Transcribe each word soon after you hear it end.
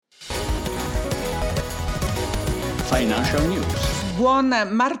Financial News. Buon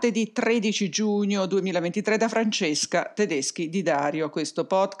martedì 13 giugno 2023 da Francesca Tedeschi di Dario. Questo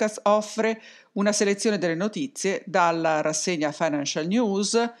podcast offre una selezione delle notizie dalla rassegna Financial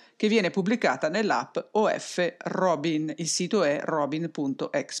News che viene pubblicata nell'app OF Robin. Il sito è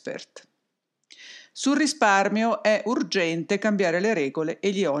robin.expert. Sul risparmio è urgente cambiare le regole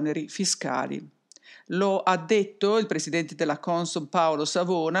e gli oneri fiscali. Lo ha detto il presidente della Consob Paolo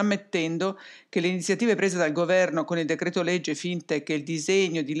Savona, ammettendo che le iniziative prese dal governo con il decreto legge Fintech e il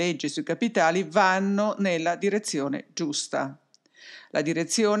disegno di legge sui capitali vanno nella direzione giusta. La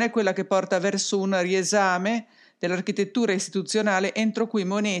direzione è quella che porta verso un riesame dell'architettura istituzionale entro cui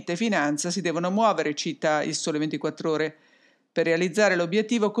moneta e finanza si devono muovere, cita il Sole 24 Ore, per realizzare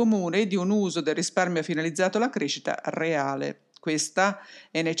l'obiettivo comune di un uso del risparmio finalizzato alla crescita reale. Questa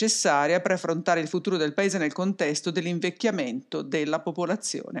è necessaria per affrontare il futuro del Paese nel contesto dell'invecchiamento della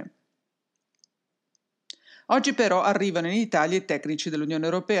popolazione. Oggi però arrivano in Italia i tecnici dell'Unione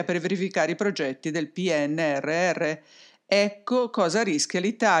Europea per verificare i progetti del PNRR. Ecco cosa rischia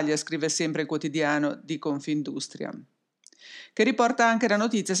l'Italia, scrive sempre il quotidiano di Confindustria, che riporta anche la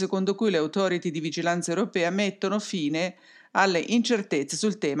notizia secondo cui le authority di vigilanza europea mettono fine alle incertezze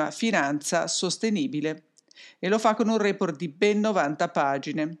sul tema finanza sostenibile. E lo fa con un report di ben 90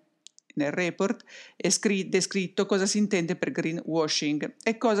 pagine. Nel report è descritto cosa si intende per greenwashing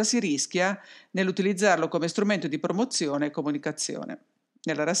e cosa si rischia nell'utilizzarlo come strumento di promozione e comunicazione.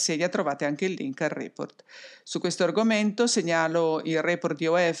 Nella rassegna trovate anche il link al report. Su questo argomento segnalo il report di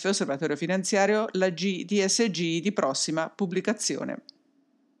OF, Osservatorio Finanziario, la DSG di prossima pubblicazione.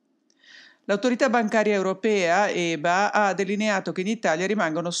 L'Autorità Bancaria Europea, EBA, ha delineato che in Italia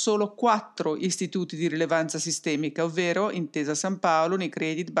rimangono solo 4 istituti di rilevanza sistemica, ovvero Intesa San Paolo,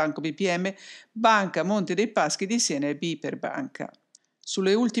 Unicredit, Banco BPM, Banca Monte dei Paschi di Siena e BPER Banca.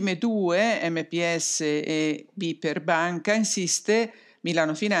 Sulle ultime 2, MPS e BPER Banca, insiste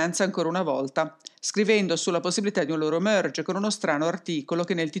Milano Finanza ancora una volta, scrivendo sulla possibilità di un loro merge con uno strano articolo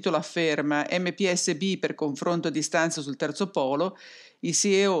che nel titolo afferma MPS-B per confronto a distanza sul terzo polo. Il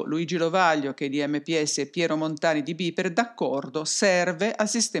CEO Luigi Lovaglio, che è di MPS, e Piero Montani di BPER, d'accordo, serve al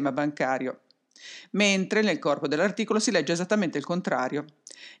sistema bancario. Mentre nel corpo dell'articolo si legge esattamente il contrario.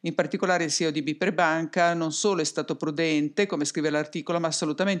 In particolare il CEO di BPER Banca non solo è stato prudente, come scrive l'articolo, ma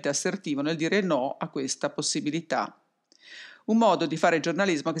assolutamente assertivo nel dire no a questa possibilità. Un modo di fare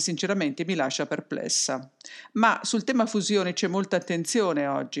giornalismo che sinceramente mi lascia perplessa. Ma sul tema fusioni c'è molta attenzione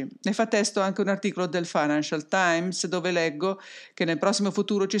oggi. Ne fa testo anche un articolo del Financial Times dove leggo che nel prossimo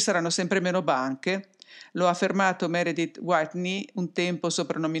futuro ci saranno sempre meno banche. Lo ha affermato Meredith Whitney, un tempo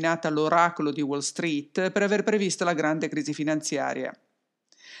soprannominata l'oracolo di Wall Street, per aver previsto la grande crisi finanziaria.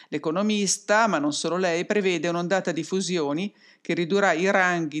 L'economista, ma non solo lei, prevede un'ondata di fusioni che ridurrà i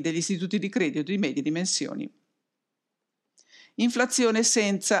ranghi degli istituti di credito di medie dimensioni. Inflazione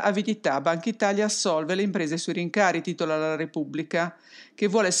senza avidità. Banca Italia assolve le imprese sui rincari, titola la Repubblica, che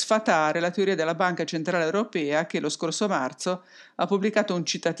vuole sfatare la teoria della Banca Centrale Europea che lo scorso marzo ha pubblicato un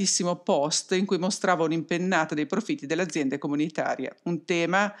citatissimo post in cui mostrava un'impennata dei profitti delle aziende comunitarie. Un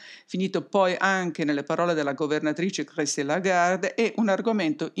tema finito poi anche nelle parole della governatrice Christine Lagarde e un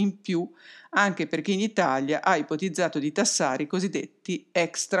argomento in più anche perché in Italia ha ipotizzato di tassare i cosiddetti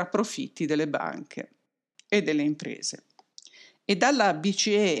extra profitti delle banche e delle imprese. E dalla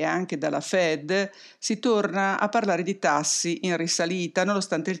BCE e anche dalla Fed si torna a parlare di tassi in risalita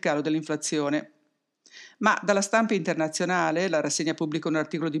nonostante il calo dell'inflazione. Ma dalla stampa internazionale, la rassegna pubblica un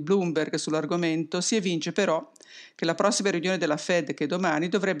articolo di Bloomberg sull'argomento, si evince però che la prossima riunione della Fed, che è domani,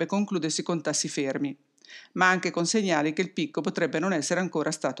 dovrebbe concludersi con tassi fermi, ma anche con segnali che il picco potrebbe non essere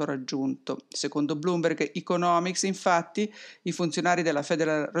ancora stato raggiunto. Secondo Bloomberg Economics, infatti, i funzionari della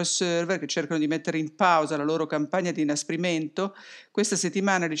Federal Reserve, che cercano di mettere in pausa la loro campagna di inasprimento, questa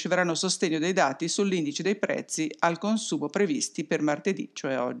settimana riceveranno sostegno dei dati sull'indice dei prezzi al consumo previsti per martedì,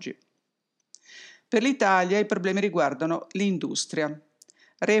 cioè oggi. Per l'Italia i problemi riguardano l'industria.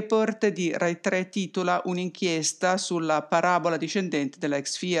 Report di Rai 3 titola un'inchiesta sulla parabola discendente della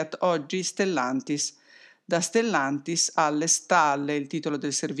ex Fiat, oggi Stellantis. Da Stellantis alle stalle, il titolo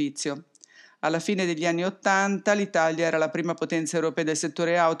del servizio. Alla fine degli anni Ottanta l'Italia era la prima potenza europea del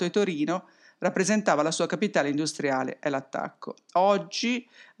settore auto e Torino rappresentava la sua capitale industriale, è l'attacco. Oggi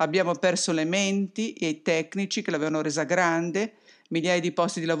abbiamo perso le menti e i tecnici che l'avevano resa grande, migliaia di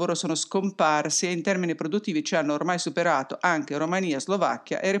posti di lavoro sono scomparsi e in termini produttivi ci hanno ormai superato anche Romania,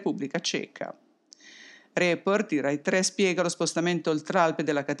 Slovacchia e Repubblica Ceca. Report di Rai 3 spiega lo spostamento oltre Alpe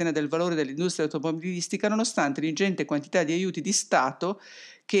della catena del valore dell'industria automobilistica nonostante l'ingente quantità di aiuti di Stato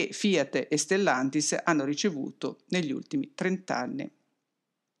che Fiat e Stellantis hanno ricevuto negli ultimi 30 anni.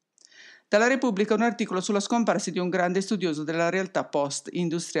 Dalla Repubblica un articolo sulla scomparsa di un grande studioso della realtà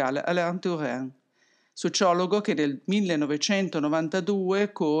post-industriale, Alain Touraine, sociologo che nel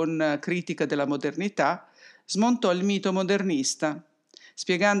 1992, con Critica della modernità, smontò il mito modernista,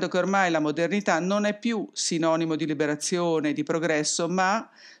 spiegando che ormai la modernità non è più sinonimo di liberazione e di progresso, ma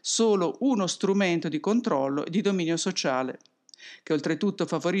solo uno strumento di controllo e di dominio sociale, che oltretutto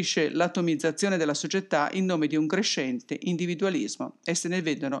favorisce l'atomizzazione della società in nome di un crescente individualismo, e se ne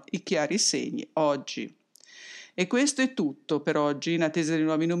vedono i chiari segni oggi. E questo è tutto per oggi. In attesa dei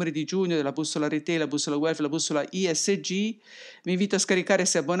nuovi numeri di giugno della bussola retail, la bussola web, la bussola ISG, vi invito a scaricare,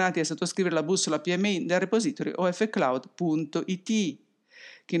 se abbonati, e a sottoscrivere la bussola PMI dal repository ofcloud.it.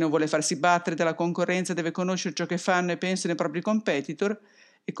 Chi non vuole farsi battere dalla concorrenza deve conoscere ciò che fanno e pensano i propri competitor,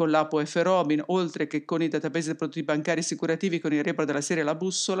 e con l'app OF Robin, oltre che con i database dei prodotti bancari assicurativi con il report della serie La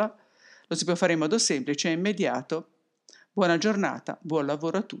Bussola, lo si può fare in modo semplice e immediato. Buona giornata, buon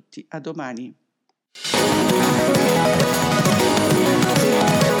lavoro a tutti, a domani.